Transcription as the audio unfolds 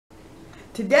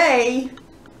Today,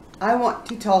 I want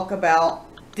to talk about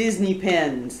Disney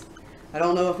pins. I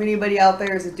don't know if anybody out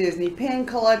there is a Disney pin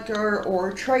collector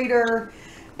or trader,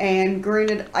 and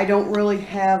granted, I don't really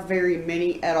have very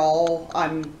many at all.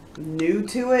 I'm new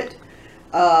to it,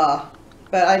 but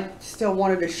I still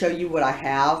wanted to show you what I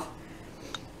have.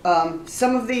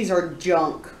 Some of these are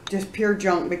junk, just pure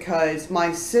junk, because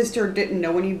my sister didn't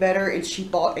know any better and she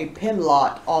bought a pin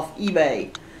lot off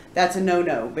eBay. That's a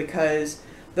no-no, because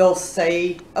they'll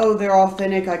say, oh, they're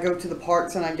authentic, I go to the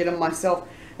parks and I get them myself.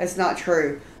 That's not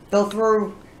true. They'll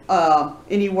throw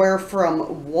anywhere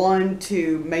from 1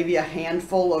 to maybe a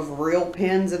handful of real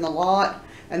pins in the lot,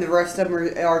 and the rest of them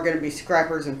are going to be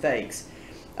scrappers and fakes.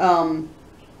 So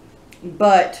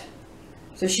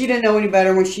she didn't know any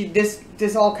better when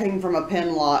this all came from a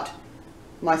pin lot.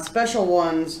 My special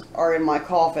ones are in my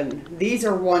coffin. These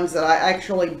are ones that I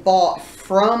actually bought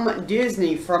from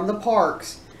Disney, from the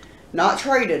parks. Not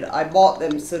traded. I bought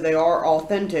them, so they are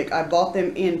authentic. I bought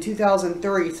them in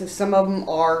 2003, so some of them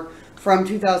are from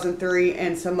 2003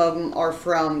 and some of them are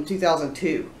from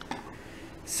 2002.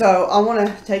 So I want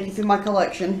to take you through my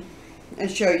collection and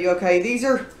show you. Okay, these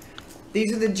are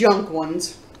the junk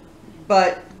ones,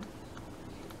 but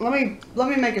let me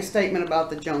make a statement about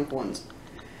the junk ones.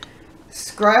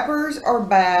 Scrappers are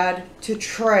bad to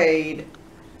trade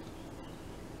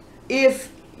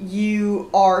if you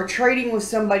are trading with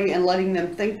somebody and letting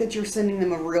them think that you're sending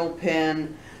them a real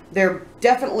pin. They're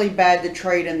definitely bad to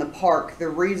trade in the park. The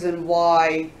reason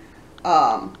why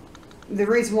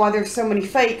there's so many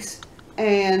fakes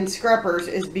and scrappers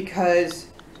is because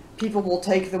people will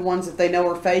take the ones that they know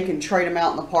are fake and trade them out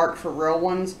in the park for real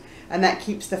ones, and that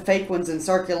keeps the fake ones in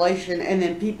circulation. And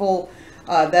then people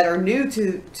that are new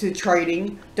to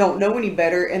trading don't know any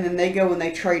better, and then they go and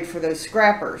they trade for those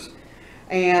scrappers,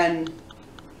 and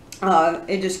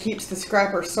it just keeps the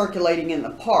scrappers circulating in the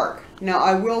park. Now,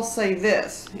 I will say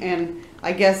this, and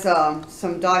I guess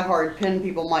some diehard pin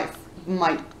people might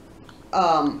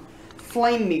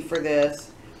flame me for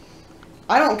this.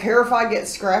 I don't care if I get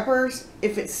scrappers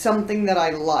if it's something that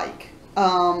I like.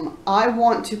 I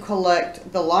want to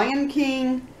collect The Lion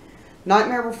King,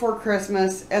 Nightmare Before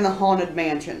Christmas, and The Haunted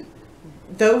Mansion.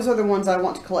 Those are the ones I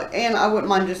want to collect, and I wouldn't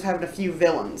mind just having a few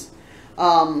villains.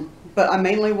 But I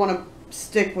mainly want to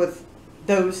stick with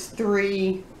those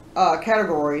three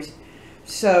categories.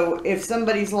 So if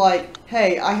somebody's like,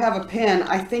 hey, I have a pin,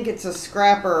 I think it's a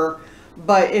scrapper,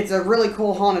 but it's a really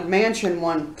cool Haunted Mansion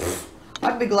one,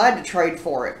 I'd be glad to trade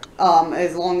for it,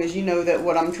 as long as you know that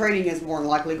what I'm trading is more than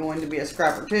likely going to be a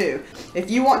scrapper too. If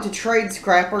you want to trade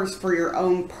scrappers for your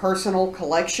own personal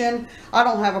collection, I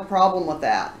don't have a problem with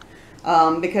that,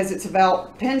 because it's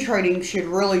about, pin trading should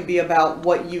really be about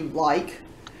what you like.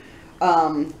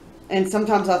 And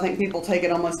sometimes I think people take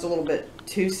it almost a little bit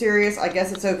too serious. I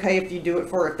guess it's okay if you do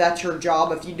it if that's your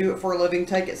job. If you do it for a living,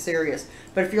 take it serious.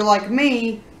 But if you're like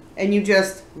me and you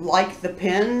just like the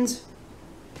pins,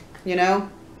 you know,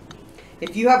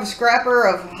 if you have a scrapper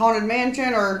of Haunted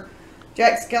Mansion or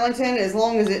Jack Skellington, as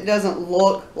long as it doesn't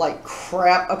look like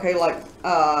crap. Okay, like,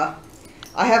 I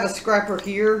have a scrapper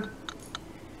here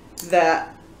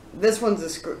that this one's a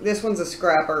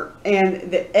scrapper, and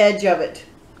the edge of it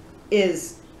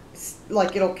is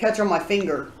like it'll catch on my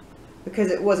finger because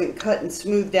it wasn't cut and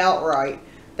smoothed out right.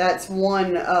 That's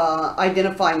one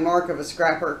identifying mark of a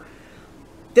scrapper.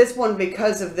 This one,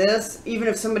 because of this, even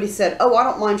if somebody said, oh, I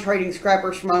don't mind trading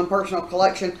scrappers for my own personal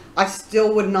collection, I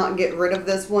still would not get rid of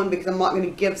this one, because I'm not going to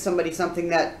give somebody something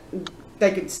that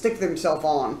they could stick themselves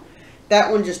on. That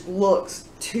one just looks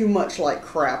too much like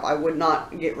crap. I would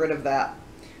not get rid of that.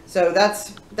 So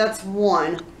that's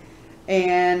one.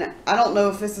 And I don't know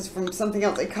if this is from something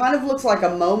else. It kind of looks like a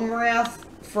Mome Rath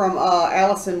from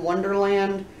Alice in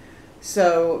Wonderland.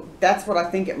 So that's what I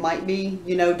think it might be.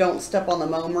 You know, don't step on the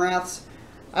Mome Raths.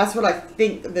 That's what I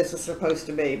think this is supposed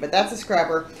to be. But that's a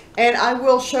scrapper. And I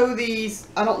will show these.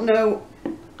 I don't know.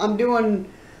 I'm doing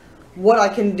what I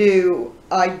can do.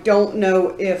 I don't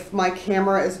know if my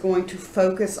camera is going to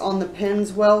focus on the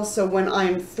pins well. So when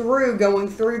I'm through going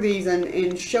through these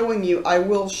and showing you, I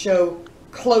will show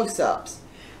close-ups.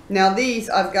 Now these,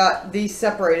 I've got these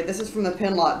separated. This is from the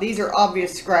pin lot. These are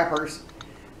obvious scrappers.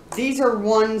 These are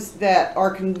ones that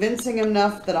are convincing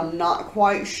enough that I'm not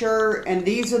quite sure, and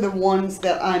these are the ones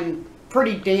that I'm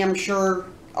pretty damn sure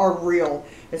are real.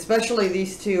 Especially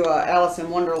these two Alice in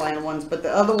Wonderland ones, but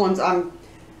the other ones I'm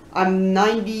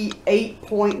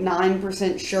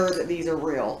 98.9% sure that these are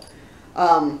real.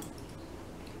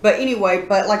 But anyway,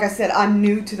 but like I said, I'm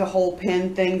new to the whole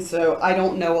pin thing, so I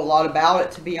don't know a lot about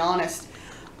it, to be honest.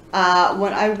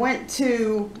 When I went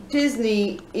to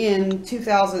Disney in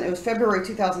 2000, it was February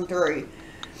 2003,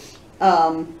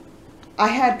 I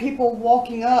had people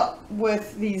walking up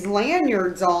with these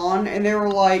lanyards on, and they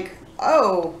were like,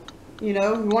 oh, you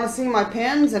know, you want to see my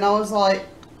pins? And I was like,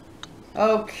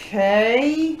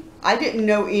 okay. I didn't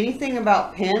know anything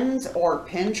about pins or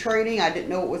pin trading. I didn't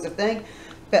know it was a thing.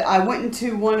 But I went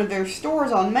into one of their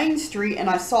stores on Main Street, and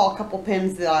I saw a couple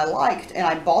pins that I liked, and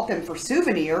I bought them for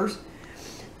souvenirs.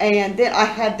 And then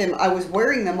I was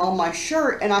wearing them on my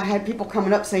shirt, and I had people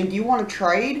coming up saying, do you want to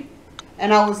trade?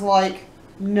 And I was like,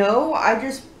 no, I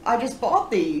just bought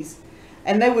these.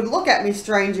 And they would look at me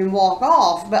strange and walk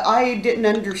off, but I didn't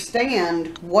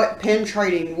understand what pin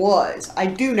trading was. I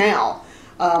do now.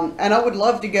 And I would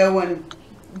love to go and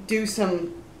do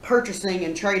some purchasing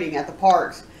and trading at the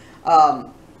parks.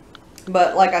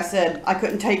 But like I said, I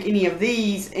couldn't take any of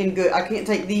these I can't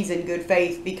take these in good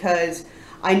faith, because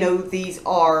I know these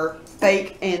are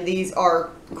fake and these are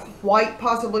quite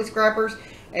possibly scrappers,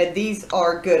 and these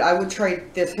are good. I would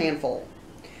trade this handful.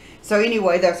 So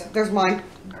anyway, there's my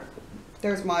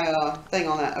thing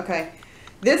on that. Okay,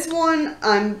 this one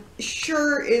I'm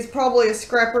sure is probably a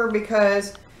scrapper,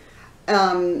 because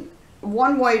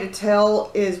one way to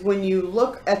tell is when you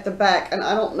look at the back, and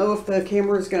I don't know if the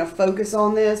camera is going to focus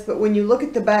on this, but when you look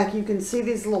at the back, you can see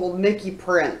these little Mickey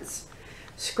prints.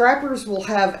 Scrappers will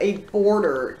have a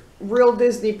border. Real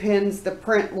Disney pins, the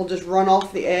print will just run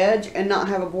off the edge and not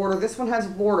have a border. This one has a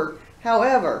border.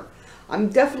 However, I'm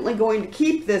definitely going to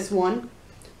keep this one,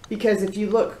 because if you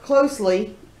look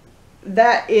closely,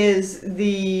 that is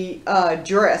the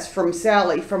dress from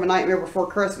Sally from A Nightmare Before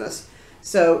Christmas.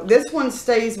 So this one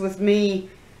stays with me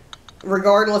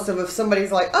regardless of if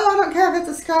somebody's like, oh, I don't care if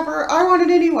it's a scrapper, I want it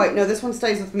anyway. No, this one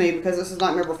stays with me because this is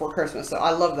Nightmare Before Christmas, so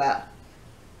I love that.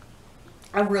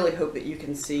 I really hope that you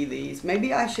can see these.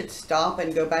 Maybe I should stop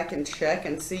and go back and check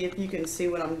and see if you can see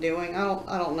what I'm doing. I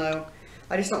don't know.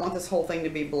 I just don't want this whole thing to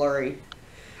be blurry.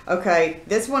 Okay,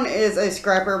 this one is a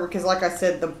scrapper because, like I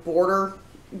said, the border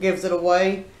gives it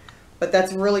away. But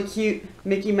that's really cute.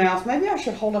 Mickey Mouse. Maybe I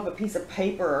should hold up a piece of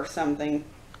paper or something.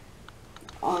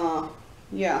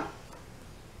 Yeah.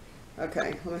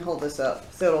 Okay, let me hold this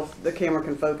up so the camera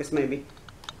can focus maybe.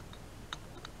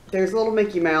 There's little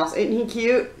Mickey Mouse. Isn't he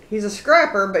cute? He's a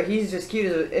scrapper, but he's just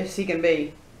cute as he can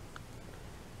be.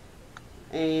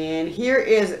 And here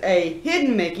is a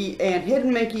hidden Mickey, and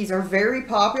hidden Mickeys are very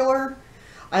popular.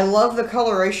 I love the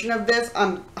coloration of this.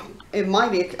 It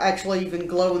might actually even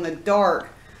glow in the dark,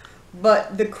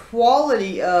 but the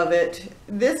quality of it.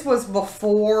 This was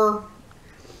before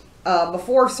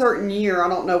a certain year. I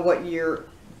don't know what year.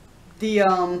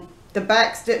 The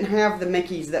backs didn't have the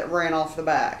Mickeys that ran off the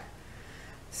back.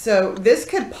 So this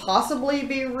could possibly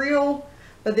be real,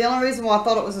 but the only reason why I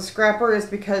thought it was a scrapper is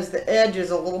because the edge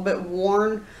is a little bit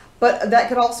worn. But that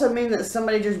could also mean that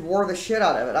somebody just wore the shit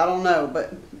out of it. I don't know,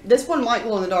 but this one might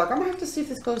glow in the dark. I'm gonna have to see if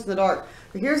this glows in the dark.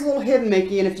 But here's a little hidden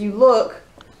Mickey, and if you look,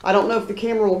 I don't know if the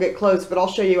camera will get close, but I'll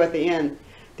show you at the end.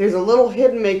 There's a little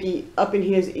hidden Mickey up in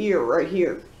his ear right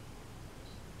here.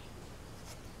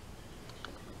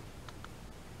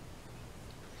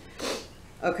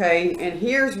 Okay, and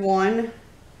here's one.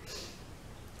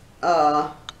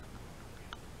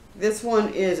 This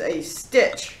one is a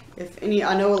Stitch.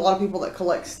 I know a lot of people that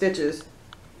collect Stitches.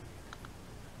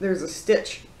 There's a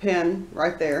Stitch pin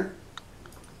right there.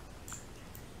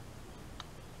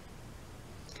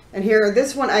 And here,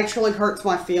 this one actually hurts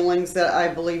my feelings that I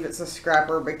believe it's a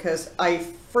scrapper, because I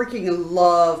freaking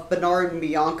love Bernard and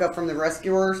Bianca from The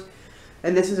Rescuers.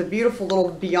 And this is a beautiful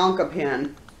little Bianca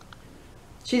pin.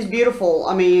 She's beautiful.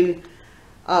 I mean,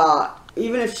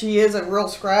 even if she is a real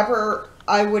scrapper,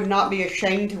 I would not be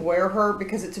ashamed to wear her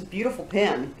because it's a beautiful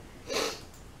pin.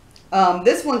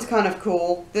 This one's kind of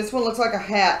cool. This one looks like a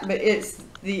hat, but it's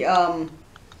the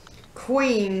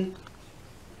queen.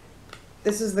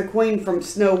 This is the queen from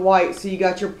Snow White. So you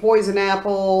got your poison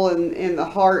apple and the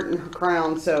heart and her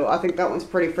crown. So I think that one's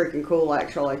pretty freaking cool,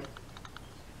 actually.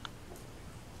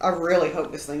 I really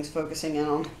hope this thing's focusing in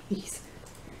on these.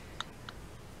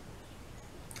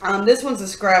 This one's a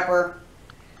scrapper,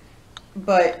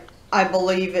 but I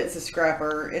believe it's a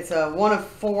scrapper. It's a 1 of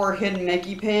 4 hidden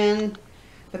Mickey pin.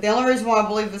 But the only reason why I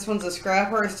believe this one's a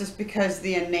scrapper is just because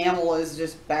the enamel is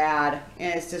just bad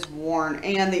and it's just worn,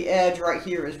 and the edge right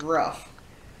here is rough.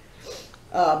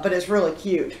 But it's really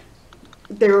cute.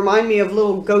 They remind me of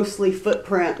little ghostly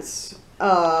footprints,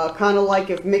 kind of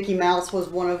like if Mickey Mouse was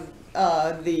one of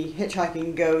the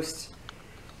hitchhiking ghosts.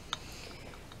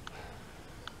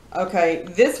 Okay,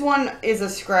 this one is a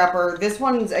scrapper. This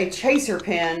one's a chaser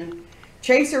pin.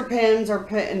 Chaser pins are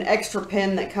an extra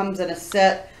pin that comes in a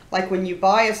set. Like when you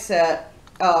buy a set,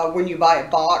 when you buy a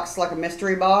box, like a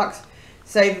mystery box,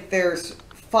 say that there's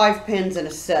 5 pins in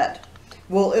a set.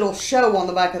 Well, it'll show on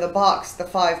the back of the box the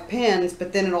 5 pins,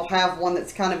 but then it'll have one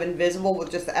that's kind of invisible with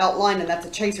just the outline, and that's a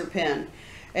chaser pin.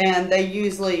 And they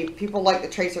usually, people like the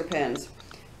chaser pins.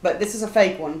 But this is a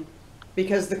fake one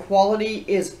because the quality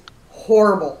is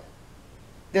horrible.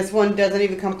 This one doesn't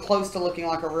even come close to looking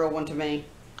like a real one to me.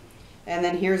 And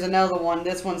then here's another one.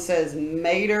 This one says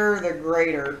Mater the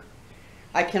Greater.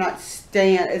 I cannot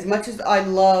stand, as much as I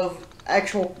love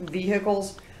actual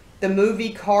vehicles, the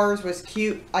movie Cars was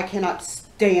cute. I cannot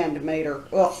stand Mater.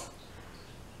 Ugh.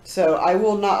 So I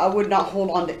would not hold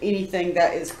on to anything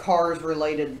that is Cars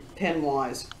related pin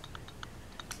wise.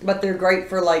 But they're great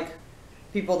for like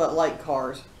people that like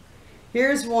cars.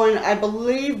 Here's one. I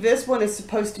believe this one is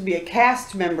supposed to be a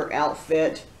cast member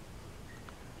outfit.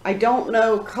 I don't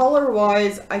know color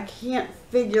wise. I can't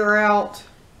figure out.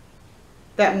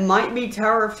 That might be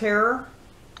Tower of Terror.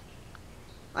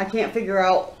 I can't figure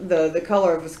out the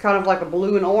color. It's kind of like a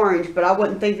blue and orange, but I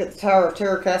wouldn't think that the Tower of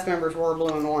Terror cast members were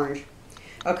blue and orange.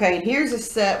 Okay, and here's a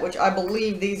set, which I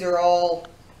believe these are all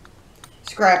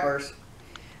scrappers.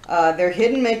 They're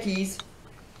hidden Mickeys,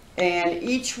 and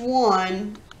each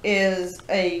one is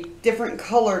a different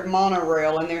colored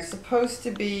monorail, and they're supposed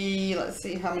to be, let's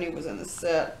see how many was in the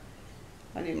set.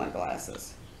 I need my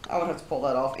glasses. I would have to pull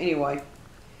that off. Anyway,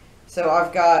 so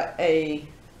I've got a,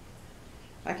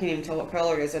 I can't even tell what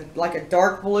color it is, like a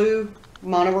dark blue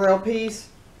monorail piece,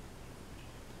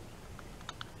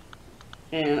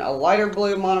 and a lighter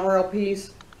blue monorail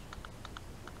piece,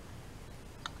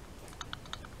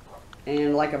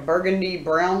 and like a burgundy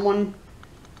brown one,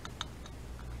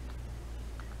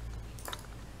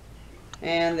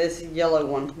 and this yellow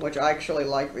one, which I actually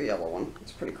like the yellow one.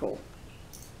 It's pretty cool.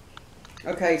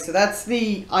 Okay, so that's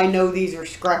the I know these are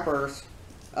scrappers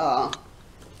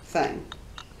thing.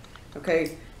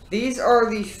 Okay, these are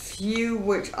the few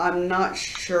which I'm not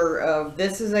sure of.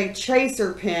 This is a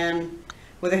chaser pin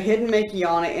with a hidden Mickey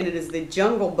on it, and it is the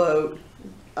Jungle Boat,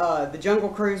 the Jungle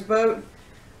Cruise boat.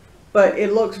 But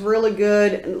it looks really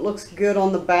good, and it looks good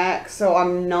on the back, so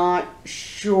I'm not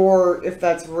sure if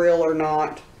that's real or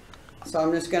not. So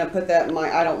I'm just going to put that in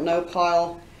my I don't know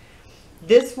pile.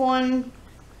 This one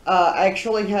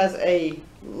actually has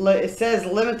it says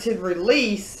limited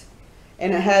release,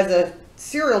 and it has a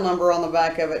serial number on the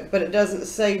back of it, but it doesn't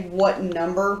say what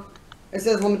number. It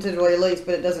says limited release,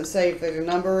 but it doesn't say if there's a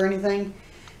number or anything.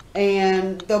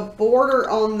 And the border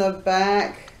on the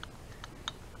back,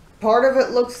 part of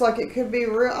it looks like it could be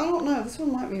real. I don't know. This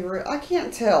one might be real. I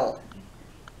can't tell.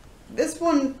 This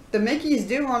one, the Mickeys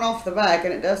do run off the back,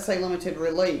 and it does say limited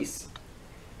release.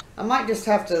 I might just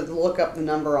have to look up the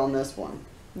number on this one.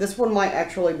 This one might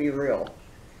actually be real.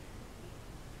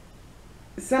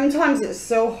 Sometimes it's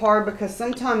so hard because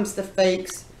sometimes the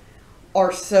fakes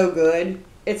are so good,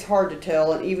 it's hard to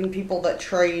tell, and even people that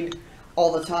trade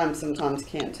all the time sometimes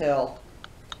can't tell.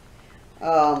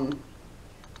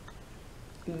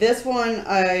 This one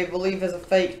I believe is a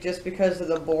fake just because of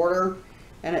the border,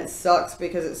 and it sucks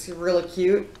because it's really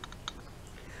cute.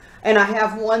 And I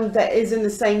have one that is in the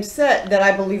same set that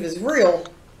I believe is real.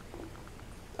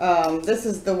 This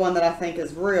is the one that I think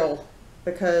is real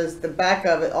because the back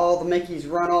of it, all the Mickeys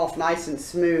run off nice and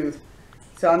smooth.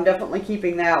 So I'm definitely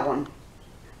keeping that one.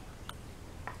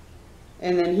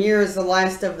 And then here's the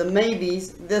last of the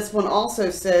maybes. This one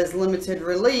also says limited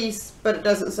release, but it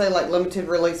doesn't say like limited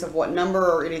release of what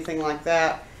number or anything like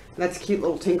that. And that's a cute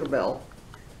little Tinkerbell.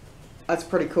 That's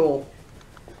pretty cool.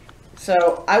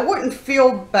 So I wouldn't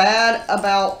feel bad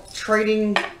about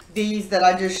trading these that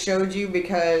I just showed you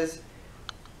because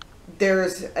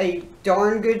there's a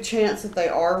darn good chance that they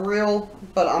are real,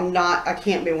 but I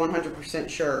can't be 100%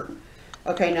 sure.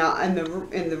 Okay, now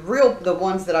the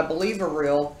ones that I believe are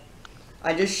real,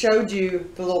 I just showed you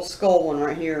the little skull one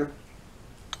right here.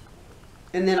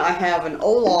 And then I have an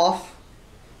Olaf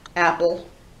apple.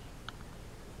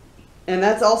 And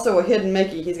that's also a hidden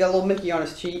Mickey. He's got a little Mickey on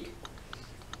his cheek.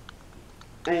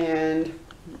 And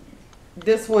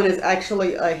this one is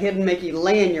actually a hidden Mickey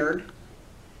lanyard.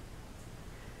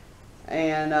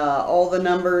 And all the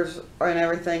numbers and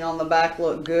everything on the back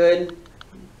look good.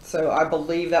 So I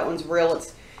believe that one's real.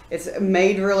 It's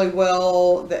made really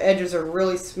well. The edges are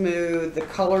really smooth. The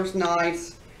color's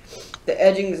nice. The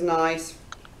edging's nice.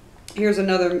 Here's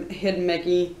another hidden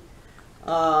Mickey.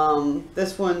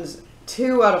 This one's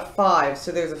 2 out of 5.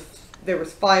 So there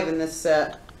was 5 in this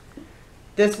set.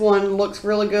 This one looks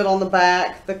really good on the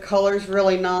back. The color's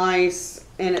really nice.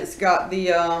 And it's got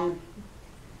the...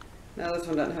 no, this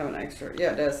one doesn't have an extra.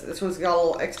 Yeah, it does. This one's got a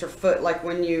little extra foot. Like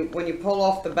when you pull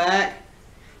off the back,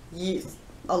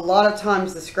 a lot of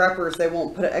times the scrappers, they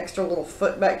won't put an extra little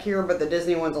foot back here, but the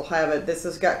Disney ones will have it. This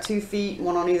has got 2 feet,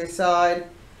 one on either side.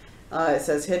 It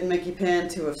says Hidden Mickey pen,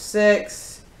 2 of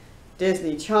 6.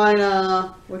 Disney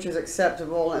China, which is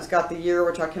acceptable. And it's got the year,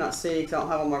 which I cannot see because I don't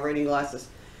have on my reading glasses.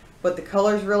 But the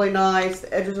color's really nice.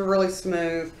 The edges are really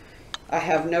smooth. I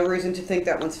have no reason to think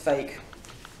that one's fake.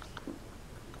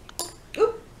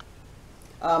 Oop.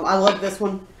 I love this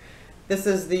one. This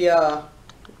is the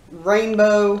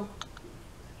Rainbow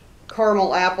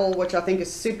Caramel Apple, which I think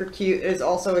is super cute. It is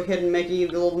also a Hidden Mickey.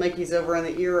 The little Mickey's over in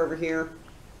the ear over here.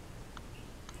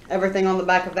 Everything on the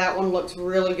back of that one looks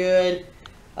really good.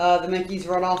 The Mickey's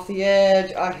run off the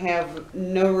edge. I have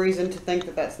no reason to think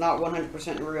that that's not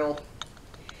 100% real.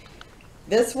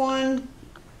 This one,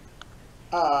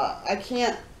 I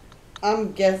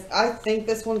think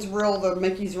this one's real. The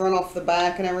Mickey's run off the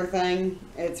back and everything.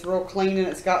 It's real clean, and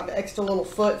it's got the extra little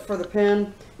foot for the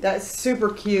pen. That's super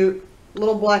cute.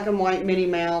 Little black and white Minnie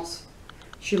Mouse.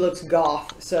 She looks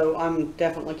goth, so I'm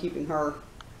definitely keeping her.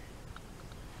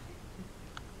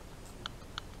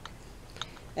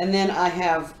 And then I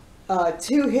have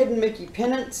 2 Hidden Mickey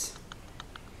pennants.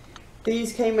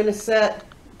 These came in a set.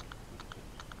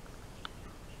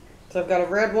 So I've got a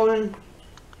red one,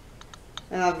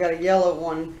 and I've got a yellow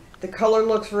one. The color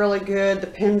looks really good. The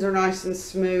pens are nice and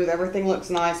smooth. Everything looks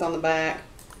nice on the back.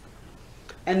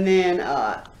 And then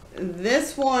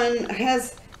this one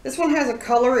has a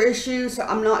color issue, so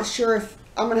I'm not sure if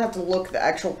I'm gonna have to look the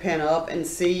actual pen up and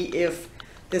see if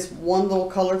this one little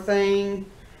color thing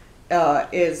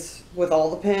is with all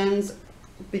the pens,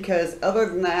 because other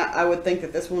than that, I would think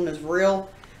that this one is real.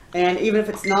 And even if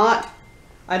it's not,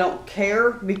 I don't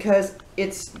care, because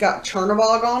it's got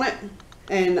Chernabog on it,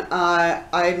 and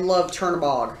I love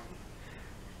Chernabog.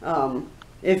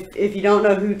 If you don't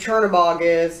know who Chernabog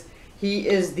is, he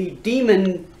is the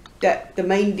demon, the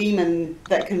main demon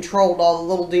that controlled all the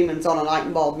little demons on a Night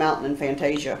in Bald Mountain in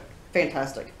Fantasia.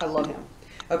 Fantastic. I love him.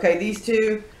 Okay, these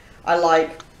two I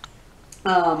like.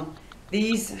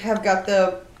 These have got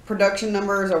the production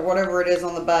numbers or whatever it is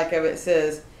on the back of it. It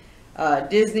says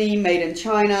Disney, made in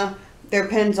China. Their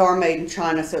pens are made in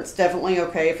China, so it's definitely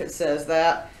okay if it says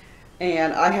that.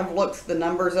 And I have looked the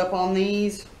numbers up on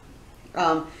these.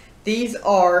 These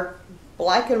are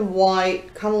black and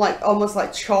white, kind of like almost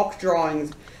like chalk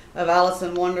drawings of Alice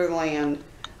in Wonderland.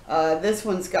 This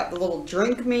one's got the little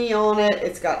drink me on it.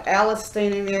 It's got Alice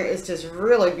standing there. It's just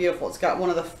really beautiful. It's got one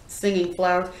of the singing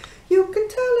flowers. You can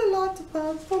tell a lot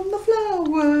apart from the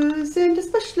flowers, and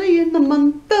especially in the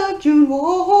month of June.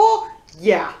 Oh,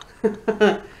 yeah.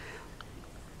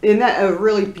 Isn't that a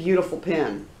really beautiful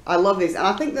pen? I love these. And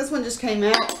I think this one just came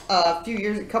out a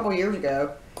couple years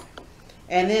ago.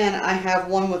 And then I have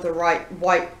one with a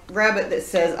white rabbit that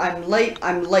says, I'm late,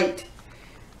 I'm late.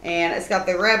 And it's got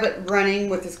the rabbit running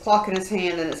with his clock in his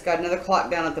hand, and it's got another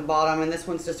clock down at the bottom. And this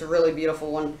one's just a really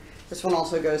beautiful one. This one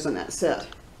also goes in that set.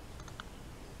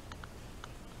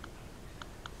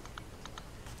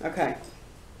 Okay.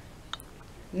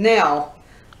 Now,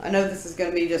 I know this is going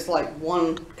to be just like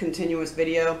one continuous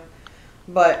video,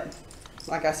 but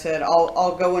like I said,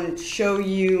 I'll go and show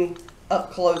you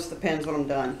up close the pens when I'm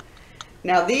done.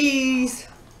 Now these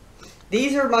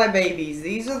are my babies.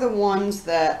 These are the ones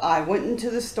that I went into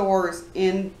the stores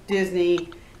in Disney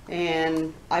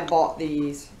and I bought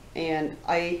these, and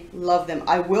I love them.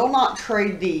 I will not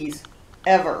trade these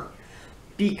ever,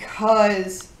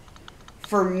 because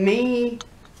for me,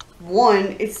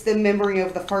 one, it's the memory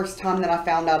of the first time that I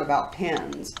found out about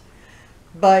pens.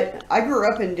 But I grew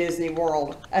up in Disney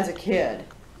World as a kid,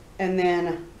 and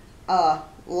then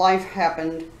life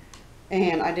happened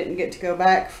and I didn't get to go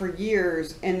back for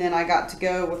years, and then I got to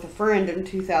go with a friend in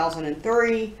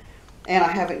 2003, and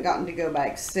I haven't gotten to go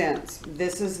back since.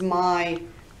 This is my,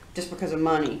 just because of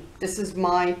money, this is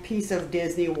my piece of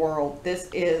Disney World. This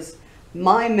is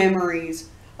my memories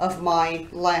of my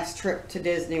last trip to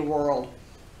Disney World.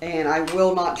 And I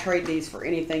will not trade these for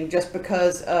anything just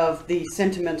because of the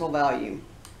sentimental value.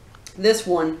 This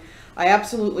one, I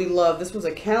absolutely love. This was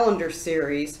a calendar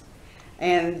series,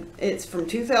 and it's from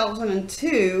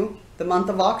 2002, the month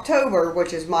of October,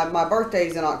 which is my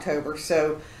birthday's in October.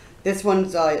 So this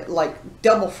one's like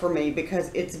double for me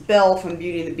because it's Belle from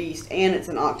Beauty and the Beast, and it's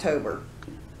in October.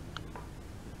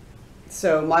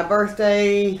 So my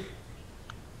birthday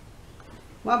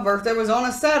was on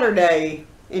a Saturday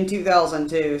in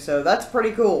 2002, so that's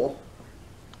pretty cool.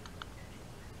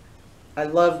 I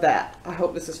love that. I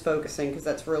hope this is focusing because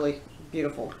that's really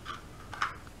beautiful.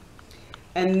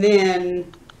 And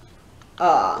then,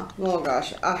 oh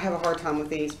gosh, I have a hard time with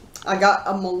these. I got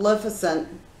a Maleficent.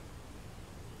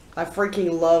 I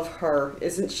freaking love her.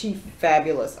 Isn't she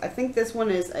fabulous? I think this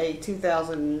one is a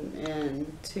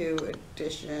 2002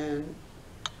 edition.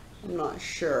 I'm not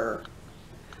sure.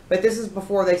 But this is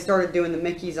before they started doing the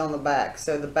Mickeys on the back.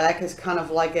 So the back is kind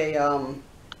of like a,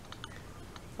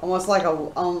 almost like a,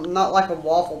 not like a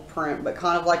waffle print, but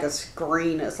kind of like a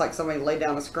screen. It's like somebody laid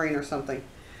down a screen or something.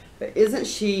 But isn't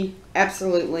she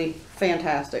absolutely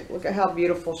fantastic? Look at how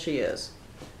beautiful she is.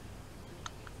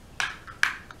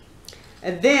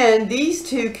 And then these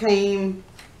two came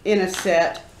in a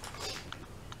set,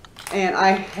 and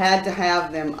I had to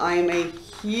have them. I am a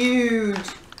huge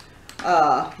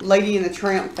Lady and the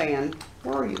Tramp fan.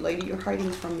 Where are you, lady? You're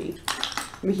hiding from me.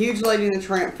 I'm a huge Lady and the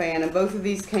Tramp fan, and both of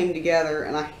these came together,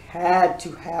 and I had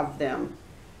to have them.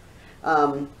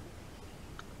 When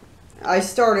I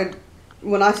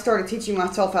started teaching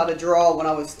myself how to draw when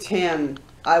I was 10,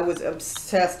 I was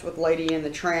obsessed with Lady and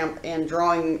the Tramp and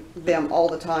drawing them all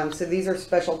the time. So these are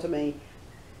special to me.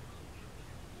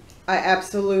 I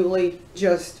absolutely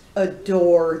just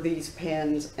adore these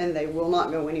pens, and they will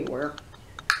not go anywhere.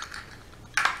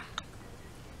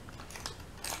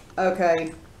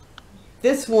 Okay,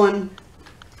 this one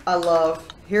I love.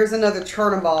 Here's another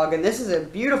Chernabog, and this is a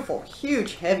beautiful,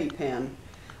 huge, heavy pen.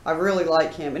 I really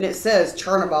like him, and it says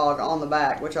Chernabog on the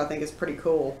back, which I think is pretty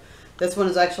cool. This one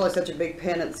is actually such a big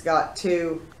pen, it's got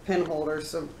 2 pen holders.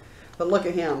 So, but look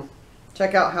at him.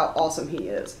 Check out how awesome he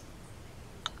is.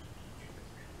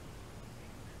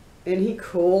 Isn't he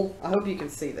cool? I hope you can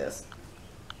see this.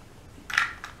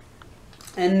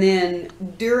 And then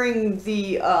during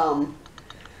the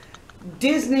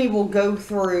Disney will go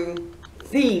through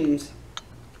themes,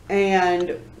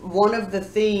 and one of the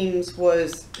themes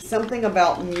was something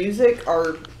about music,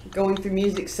 or going through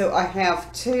music. So I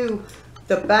have 2.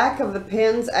 The back of the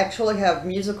pens actually have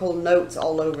musical notes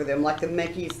all over them, like the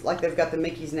Mickeys, like they've got the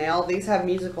Mickeys now. These have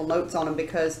musical notes on them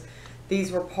because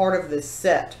these were part of this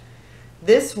set.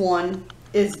 This one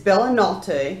is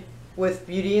Bellinotte with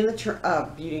Lady and the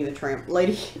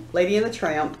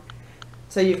Tramp.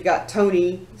 So you've got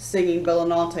Tony singing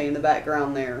Bellinotte in the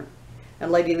background there,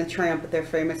 and Lady and the Tramp at their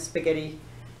famous spaghetti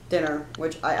dinner,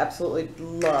 which I absolutely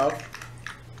love.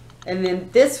 And then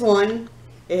this one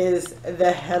is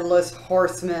the Headless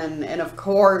Horseman, and of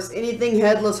course anything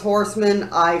Headless Horseman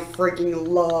I freaking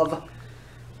love.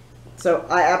 So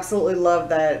I absolutely love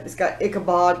that. It's got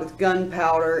Ichabod with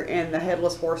gunpowder and the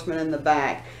Headless Horseman in the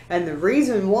back. And the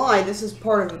reason why this is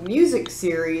part of the music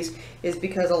series is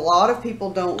because a lot of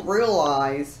people don't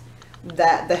realize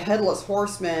that the Headless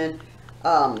Horseman,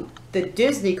 the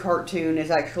Disney cartoon,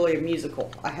 is actually a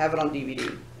musical. I have it on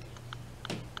DVD.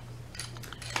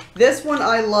 This one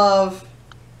I love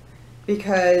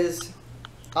because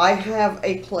I have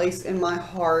a place in my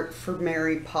heart for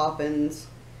Mary Poppins.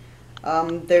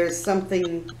 There's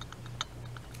something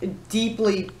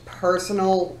deeply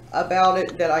personal about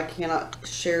it that I cannot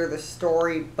share the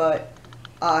story, but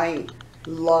I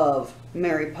love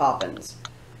Mary Poppins.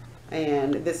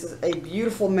 And this is a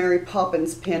beautiful Mary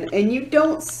Poppins pen, and you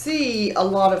don't see a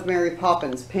lot of Mary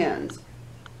Poppins pens.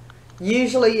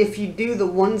 Usually, if you do, the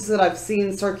ones that I've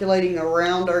seen circulating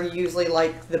around are usually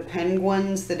like the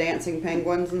penguins, the dancing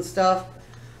penguins and stuff.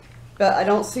 But I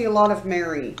don't see a lot of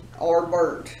Mary or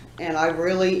Bert, and I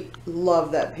really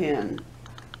love that pen.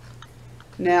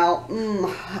 Now,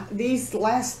 these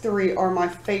last 3 are my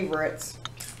favorites.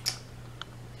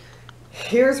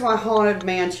 Here's my Haunted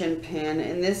Mansion pen,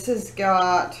 and this has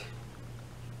got,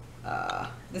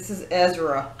 this is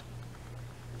Ezra.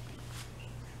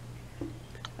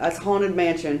 That's Haunted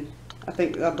Mansion. I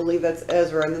believe that's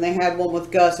Ezra. And then they had one with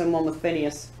Gus and one with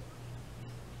Phineas.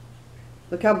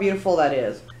 Look how beautiful that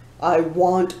is. I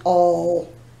want all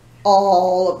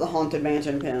of the Haunted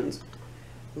Mansion pens.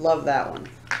 Love that one.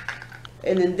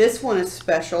 And then this one is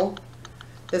special.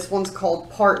 This one's called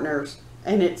Partners,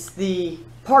 and it's the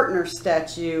partner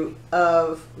statue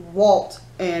of Walt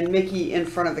and Mickey in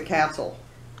front of the castle,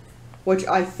 which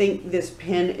I think this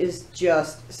pen is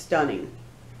just stunning.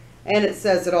 And it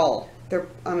says it all.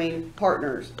 I mean,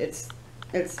 partners. It's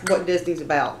what Disney's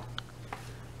about.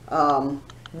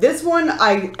 This one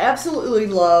I absolutely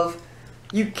love.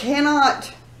 You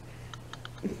cannot...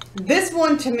 This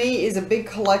one to me is a big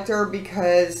collector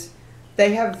because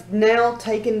they have now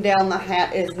taken down the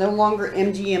hat. It is no longer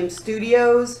MGM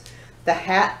Studios. The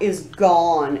hat is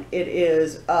gone. It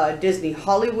is Disney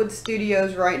Hollywood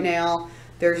Studios right now.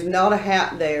 There's not a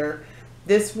hat there.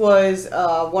 This was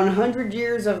 100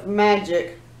 Years of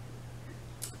Magic,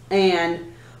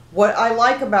 and what I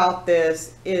like about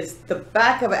this is the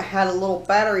back of it had a little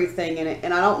battery thing in it,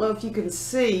 and I don't know if you can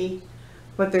see,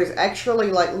 but there's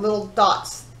actually like little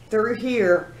dots through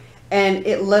here, and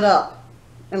it lit up,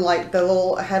 and like the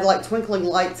little, had like twinkling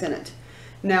lights in it.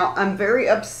 Now I'm very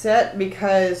upset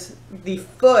because the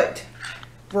foot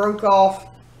broke off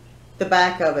the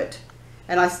back of it,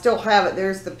 and I still have it.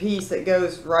 There's the piece that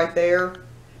goes right there.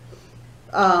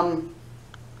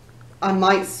 I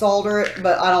might solder it,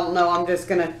 but I don't know. I'm just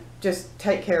gonna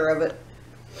take care of it.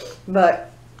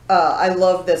 But I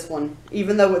love this one,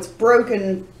 even though it's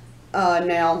broken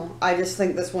now. I just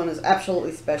think this one is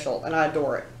absolutely special, and I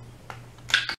adore it.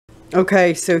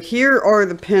 Okay, so here are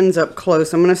the pins up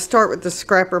close. I'm gonna start with the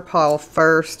scrapper pile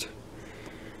first.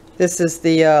 This is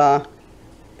the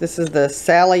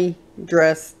Sally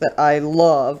dress that I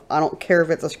love. I don't care if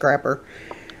it's a scrapper.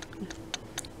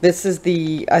 This is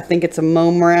the, I think it's a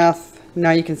Momrath.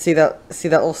 Now you can see that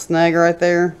little snag right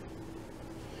there.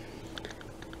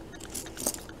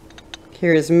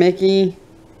 Here's Mickey.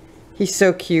 He's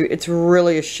so cute. It's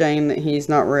really a shame that he's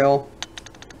not real.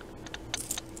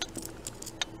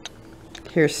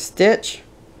 Here's Stitch.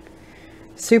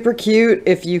 Super cute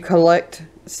if you collect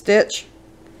Stitch.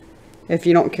 If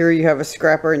you don't care you have a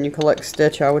scrapper and you collect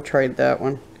Stitch, I would trade that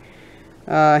one.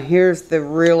 Here's the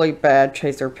really bad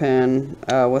chaser pin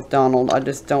with Donald. I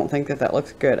just don't think that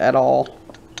looks good at all.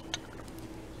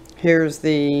 Here's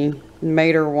the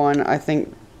Mater one. I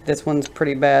think this one's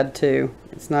pretty bad too.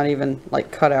 It's not even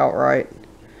like cut out right.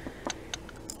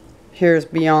 Here's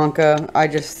Bianca. I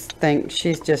just think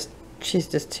she's just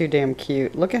too damn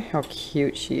cute. Look at how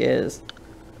cute she is.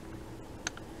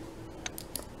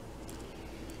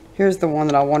 Here's the one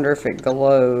that I wonder if it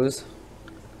glows.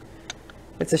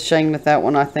 It's a shame that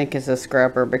one I think is a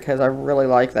scrapper because I really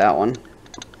like that one.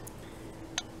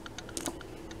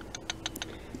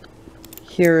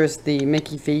 Here's the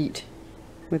Mickey feet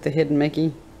with the hidden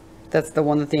Mickey. That's the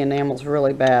one that the enamel's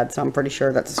really bad, so I'm pretty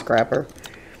sure that's a scrapper.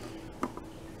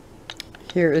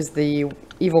 Here is the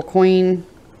Evil Queen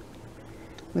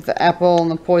with the apple and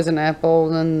the poison apple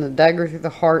and then the dagger through the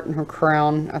heart and her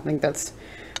crown. I think that's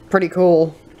pretty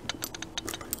cool.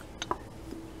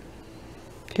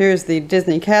 Here's the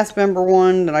Disney cast member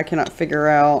one that I cannot figure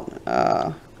out.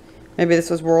 Maybe this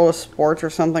was World of Sports or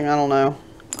something. I don't know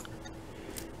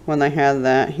when they had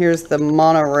that. Here's the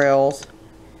monorails.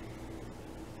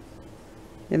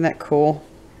 Isn't that cool?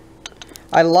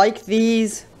 I like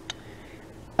these.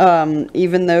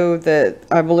 Even though that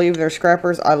I believe they're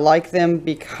scrappers, I like them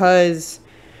because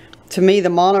to me the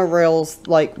monorails,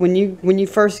 like when you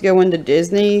first go into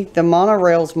Disney, the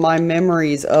monorails, my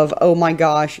memories of, oh my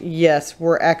gosh, yes,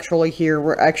 we're actually here,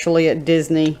 we're actually at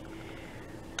Disney.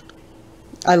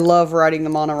 I love riding the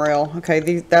monorail.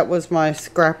 Okay, that was my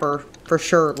scrapper for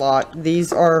sure lot.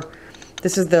 This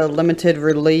is the limited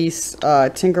release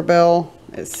Tinkerbell.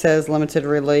 It says limited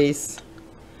release.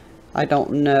 I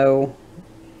don't know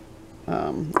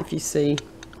if you see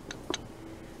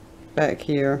back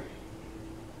here.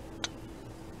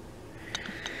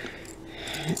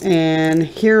 And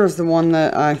here's the one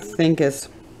that I think is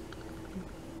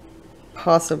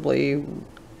possibly,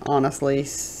 honestly,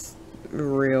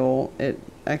 real. It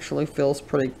actually feels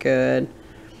pretty good.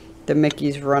 The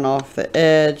Mickey's run off the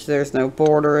edge. There's no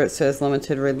border. It says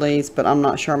limited release, but I'm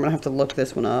not sure. I'm going to have to look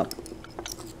this one up.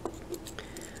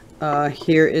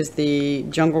 Here is the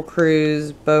Jungle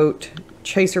Cruise boat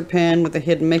chaser pin with the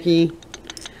hidden Mickey.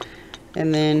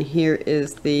 And then here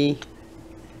is the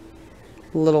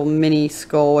little mini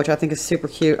skull, which I think is super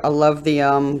cute. I love the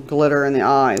glitter in the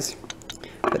eyes.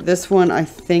 But this one, I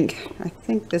think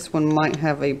this one might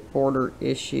have a border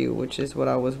issue, which is what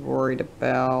I was worried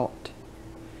about.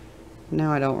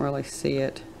 Now I don't really see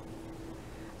it.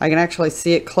 I can actually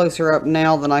see it closer up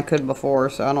now than I could before,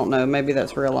 so I don't know. Maybe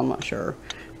that's real, I'm not sure.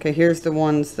 Okay, here's the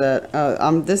ones that,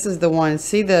 this is the one,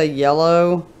 see the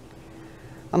yellow?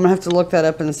 I'm gonna have to look that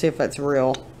up and see if that's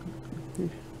real.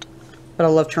 But I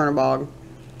love Chernabog.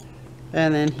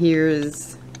 And then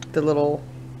here's the little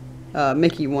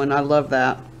Mickey one. I love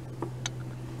that.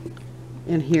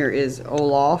 And here is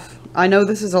Olaf. I know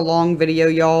this is a long video,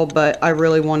 y'all, but I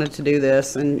really wanted to do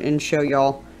this and show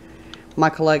y'all my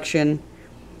collection.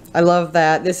 I love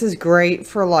that. This is great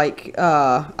for like,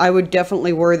 I would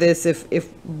definitely wear this if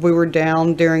we were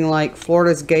down during like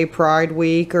Florida's Gay Pride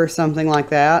Week or something like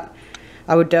that.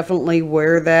 I would definitely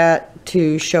wear that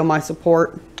to show my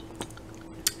support.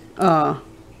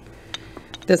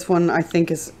 This one I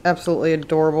think is absolutely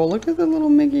adorable. Look at the little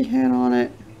Mickey head on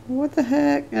it. What the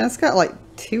heck? And it's got like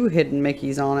 2 hidden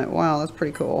Mickeys on it. Wow, that's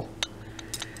pretty cool.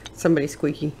 Somebody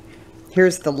squeaky.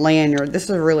 Here's the lanyard. This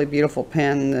is a really beautiful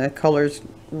pen. The color's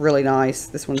really nice.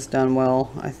 This one's done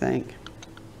well, I think.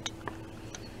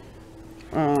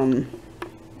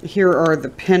 Here are the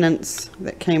pennants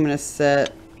that came in a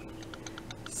set.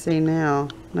 See now.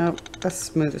 Nope, that's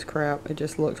smooth as crap. It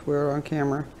just looks weird on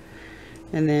camera.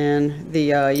 And then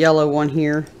the yellow one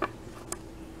here.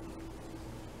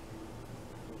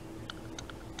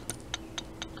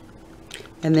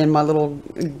 And then my little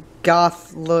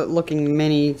goth looking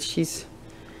Minnie, she's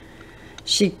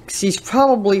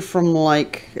probably from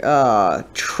like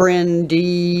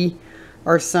Trendy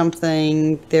or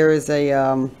something. There is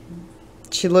a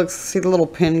see the little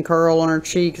pin curl on her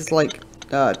cheek. It's like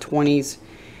 20s.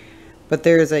 But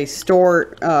there's a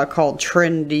store called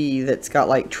Trendy that's got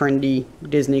like trendy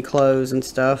Disney clothes and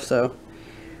stuff. So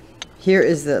here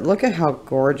is look at how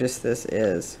gorgeous this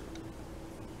is.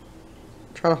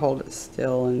 Try to hold it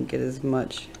still and get as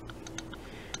much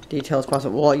detail as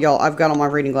possible. Well, y'all, I've got on my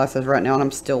reading glasses right now and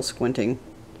I'm still squinting.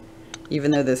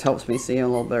 Even though this helps me see a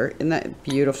little better. Isn't that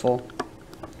beautiful?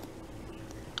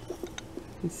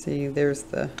 Let's see, there's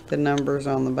the numbers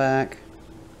on the back.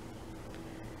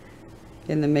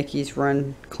 And the Mickeys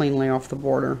run cleanly off the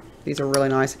border. These are really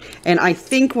nice. And I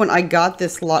think when I got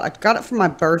this lot, I got it for my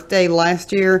birthday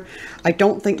last year. I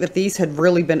don't think that these had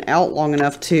really been out long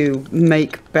enough to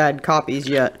make bad copies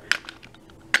yet.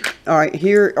 Alright,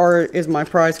 here is my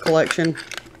prize collection.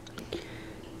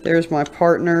 There's my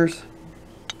partners.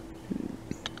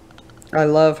 I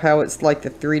love how it's like the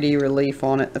 3D relief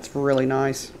on it. That's really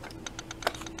nice.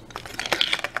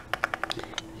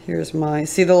 Here's my,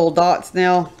 see the little dots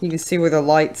now? You can see where the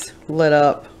lights lit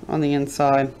up on the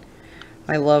inside.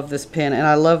 I love this pen, and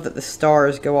I love that the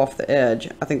stars go off the edge.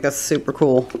 I think that's super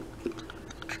cool.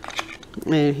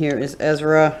 And here is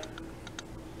Ezra.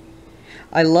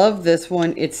 I love this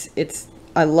one.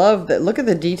 I love that. Look at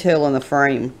the detail in the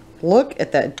frame. Look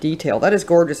at that detail. That is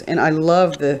gorgeous, and I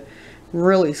love the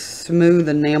really smooth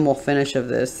enamel finish of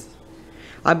this.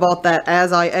 I bought that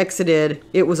as I exited.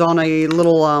 It was on a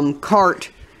little cart.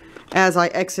 As I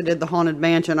exited the Haunted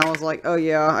Mansion, I was like, oh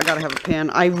yeah, I gotta have a pen.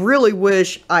 I really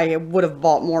wish I would have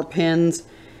bought more pens.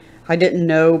 I didn't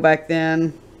know back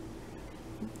then.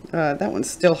 That one's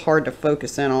still hard to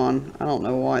focus in on. I don't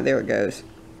know why. There it goes.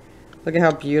 Look at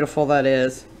how beautiful that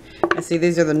is. And see,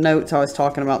 these are the notes I was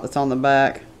talking about that's on the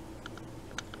back.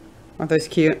 Aren't those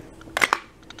cute?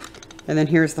 And then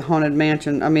here's the Haunted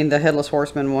Mansion. I mean, the Headless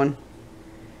Horseman one.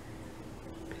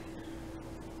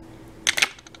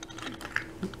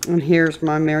 And here's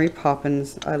my Mary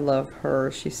Poppins. I love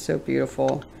her. She's so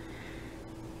beautiful.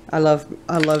 I love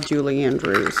Julie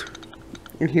Andrews.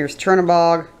 And here's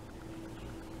Chernabog.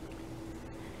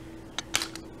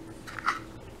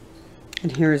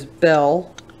 And here's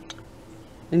Belle.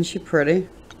 Isn't she pretty?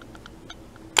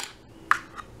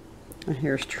 And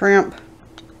here's Tramp.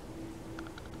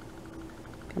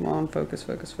 Come on, focus,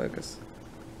 focus, focus.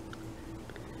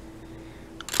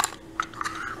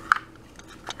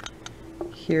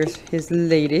 Here's his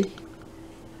lady.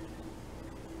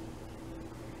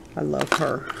 I love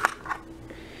her.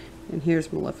 And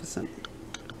here's Maleficent.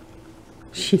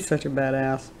 She's such a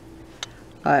badass.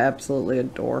 I absolutely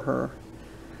adore her.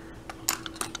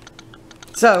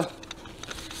 So,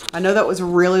 I know that was a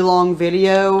really long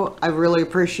video. I really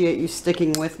appreciate you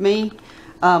sticking with me.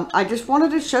 I just wanted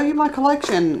to show you my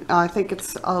collection. I think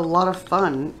it's a lot of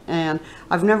fun, and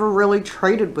I've never really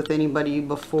traded with anybody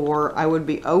before. I would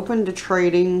be open to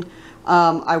trading.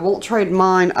 I won't trade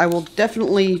mine. I will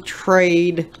definitely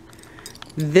trade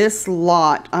this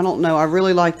lot. I don't know. I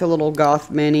really like the little Goth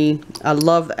Mini. I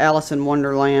love the Alice in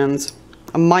Wonderlands.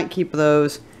 I might keep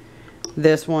those.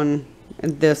 This one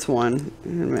and this one.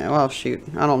 Well, shoot.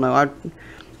 I don't know.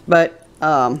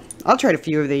 I'll trade a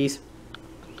few of these.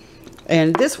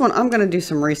 And this one, I'm going to do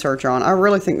some research on. I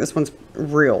really think this one's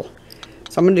real.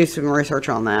 So I'm going to do some research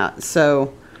on that.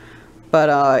 So,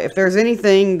 but if there's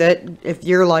anything that, if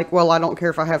you're like, well, I don't care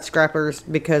if I have scrappers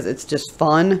because it's just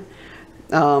fun.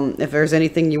 If there's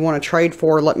anything you want to trade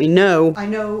for, let me know. I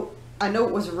know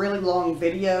it was a really long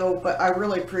video, but I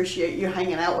really appreciate you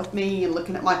hanging out with me and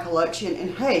looking at my collection.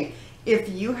 And hey, if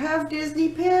you have Disney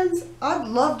pins, I'd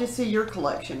love to see your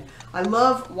collection. I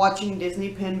love watching Disney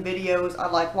pin videos. I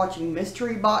like watching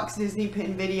mystery box Disney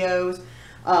pin videos.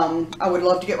 I would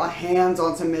love to get my hands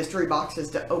on some mystery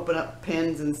boxes to open up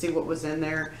pins and see what was in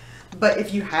there. But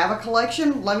if you have a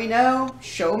collection, let me know,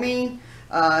 show me,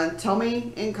 tell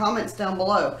me in comments down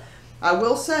below. I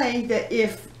will say that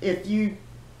if you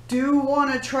do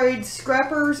want to trade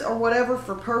scrappers or whatever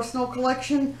for personal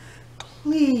collection,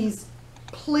 please,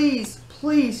 please,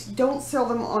 please don't sell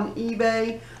them on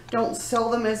eBay. Don't sell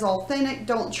them as authentic.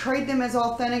 Don't trade them as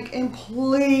authentic. And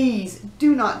please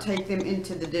do not take them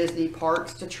into the Disney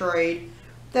parks to trade.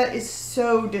 That is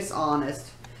so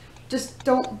dishonest. Just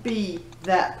don't be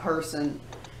that person.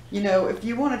 You know, if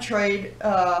you want to trade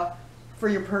for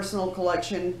your personal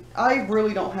collection, I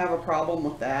really don't have a problem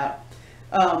with that.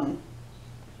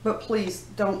 But please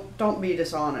don't be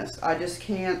dishonest. I just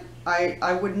can't.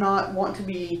 I would not want to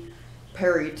be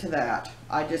parried to that.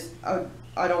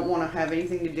 I don't want to have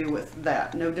anything to do with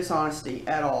that. No dishonesty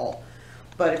at all.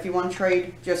 But if you want to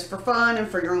trade just for fun and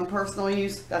for your own personal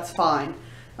use, that's fine.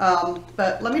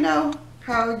 But let me know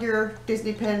how your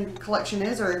Disney pin collection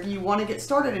is, or if you want to get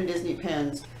started in Disney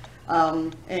pins,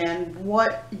 and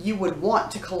what you would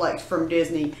want to collect from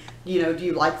Disney. You know, do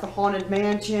you like the Haunted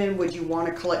Mansion? Would you want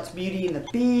to collect Beauty and the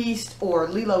Beast, or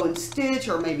Lilo and Stitch,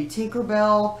 or maybe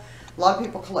Tinkerbell? A lot of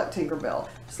people collect Tinkerbell.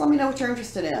 Just let me know what you're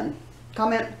interested in.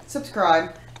 Comment,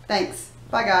 subscribe. Thanks.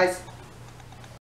 Bye, guys.